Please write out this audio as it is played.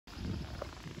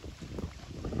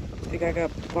The guy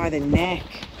got by the neck.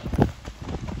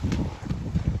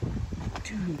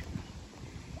 Dude,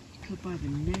 he got by the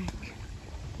neck.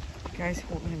 The guy's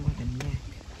holding him by the neck.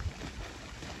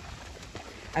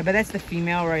 I bet that's the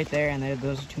female right there, and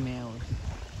those are two males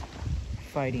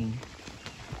fighting.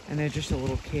 And there's just a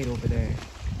little kid over there.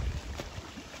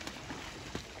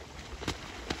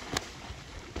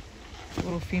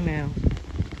 Little female.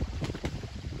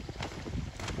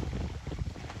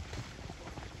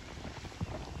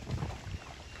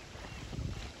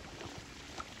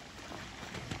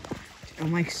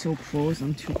 I'm like so close.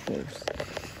 I'm too close.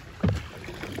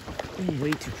 I'm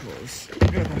way too close. I'm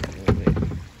gonna back a little bit.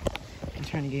 I'm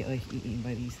trying to get like eaten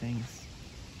by these things.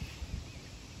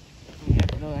 Yeah,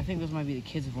 no, I think those might be the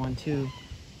kids of one too.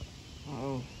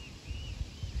 Uh-oh.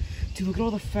 Dude, look at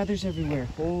all the feathers everywhere.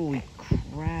 Holy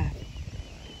crap.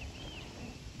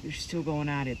 They're still going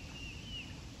at it.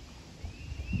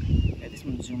 Yeah, this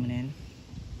one's zooming in.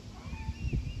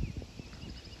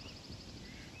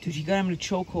 Dude, you got him in a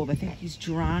chokehold. I think he's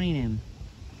drowning him.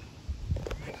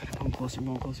 I'm closer,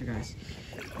 guys.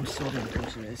 I'm so damn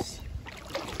close to this.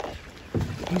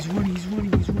 He's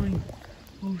running.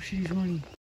 Oh shit, he's running.